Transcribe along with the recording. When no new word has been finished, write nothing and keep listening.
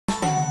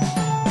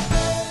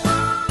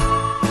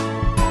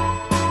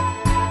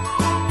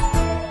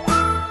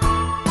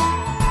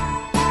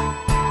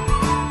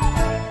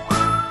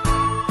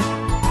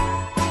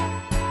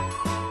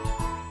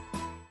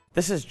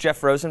This is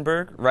Jeff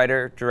Rosenberg,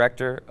 writer,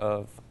 director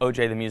of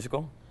O.J. the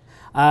Musical.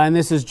 And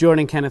this is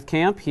Jordan Kenneth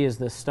Kamp. He is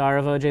the star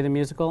of O.J. the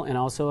Musical and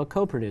also a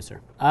co-producer.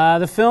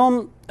 The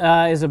film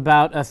is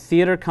about a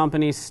theater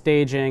company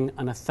staging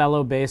an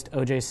Othello-based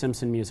O.J.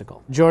 Simpson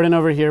musical. Jordan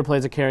over here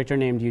plays a character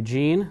named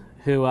Eugene,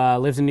 who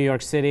lives in New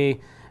York City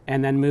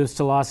and then moves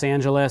to Los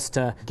Angeles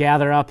to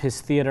gather up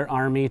his theater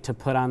army to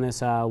put on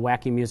this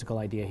wacky musical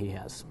idea he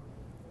has.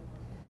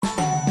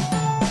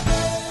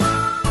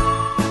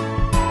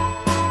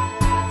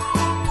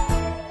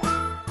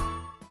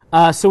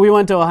 So we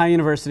went to Ohio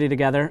University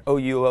together.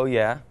 OU, oh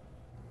yeah.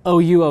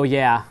 OU, oh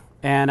yeah.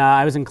 And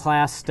I was in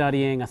class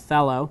studying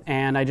Othello,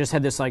 and I just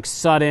had this like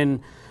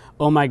sudden,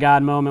 oh my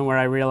God moment where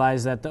I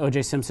realized that the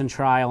O.J. Simpson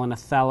trial and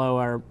Othello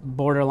are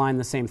borderline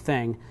the same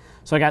thing.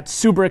 So I got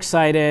super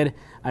excited.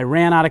 I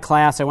ran out of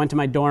class. I went to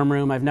my dorm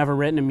room. I've never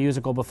written a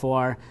musical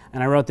before,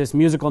 and I wrote this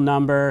musical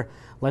number,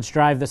 Let's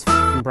Drive This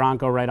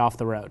Bronco Right Off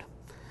the Road.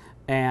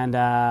 And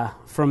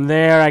from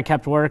there, I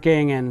kept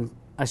working, and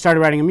I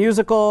started writing a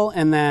musical,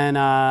 and then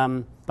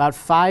about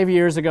 5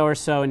 years ago or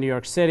so in New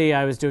York City,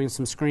 I was doing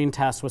some screen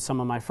tests with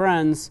some of my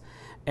friends,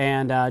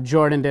 and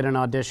Jordan did an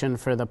audition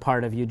for the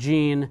part of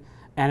Eugene,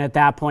 and at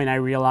that point I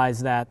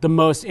realized that the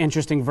most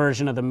interesting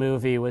version of the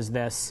movie was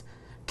this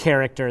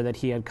character that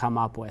he had come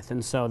up with,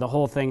 and so the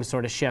whole thing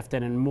sort of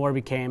shifted and more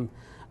became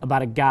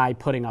about a guy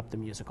putting up the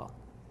musical.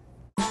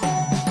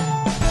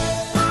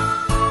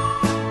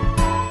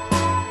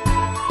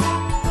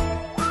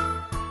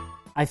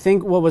 I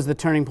think what was the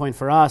turning point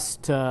for us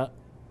to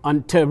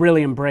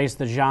really embrace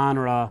the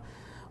genre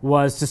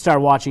was to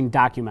start watching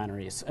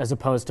documentaries as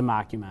opposed to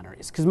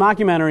mockumentaries. Because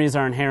mockumentaries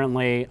are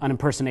inherently an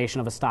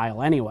impersonation of a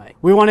style anyway.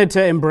 We wanted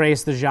to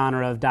embrace the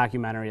genre of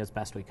documentary as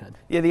best we could.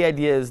 Yeah, the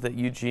idea is that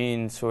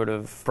Eugene sort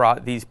of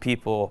brought these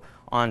people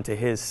onto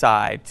his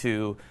side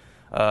to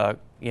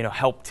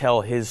help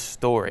tell his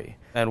story.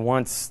 And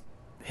once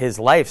his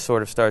life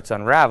sort of starts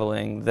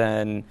unraveling,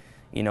 then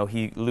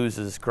he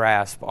loses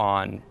grasp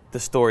on the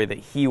story that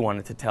he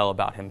wanted to tell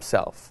about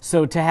himself.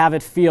 So to have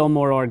it feel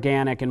more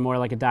organic and more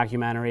like a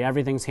documentary,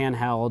 everything's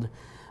handheld,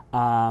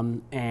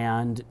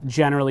 and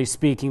generally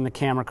speaking, the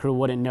camera crew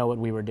wouldn't know what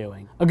we were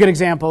doing. A good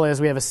example is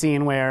we have a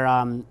scene where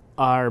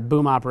our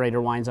boom operator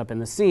winds up in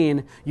the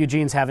scene.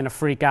 Eugene's having to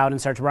freak out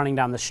and starts running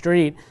down the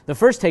street. The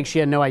first take, she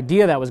had no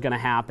idea that was going to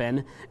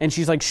happen, and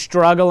she's like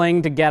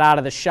struggling to get out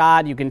of the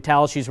shot. You can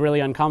tell she's really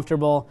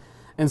uncomfortable.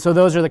 And so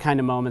those are the kind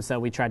of moments that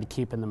we tried to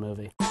keep in the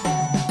movie.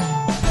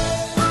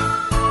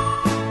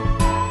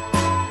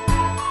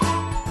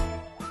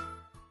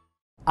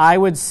 I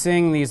would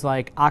sing these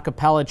like a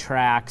cappella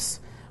tracks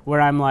where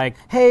I'm like,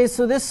 hey,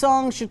 so this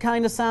song should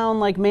kind of sound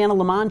like Man of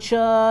La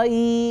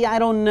Mancha-y, I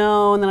don't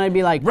know. And then I'd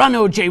be like, run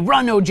OJ,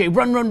 run OJ,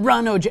 run, run,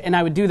 run OJ. And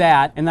I would do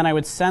that. And then I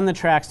would send the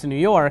tracks to New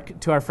York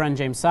to our friend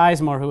James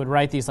Sizemore, who would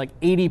write these like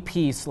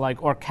 80-piece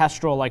like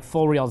orchestral like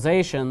full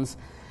realizations.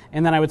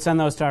 And then I would send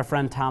those to our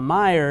friend Tom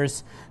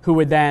Myers, who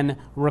would then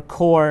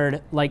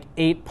record like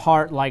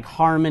 8-part like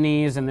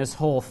harmonies and this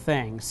whole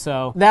thing.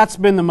 So that's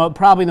been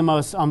probably the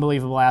most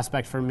unbelievable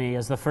aspect for me,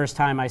 is the first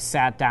time I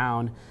sat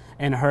down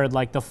and heard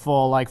like the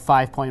full like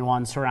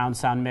 5.1 surround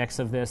sound mix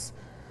of this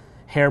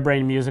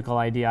harebrained musical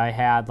idea I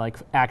had, like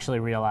actually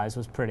realized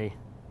was pretty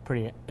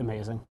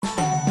amazing.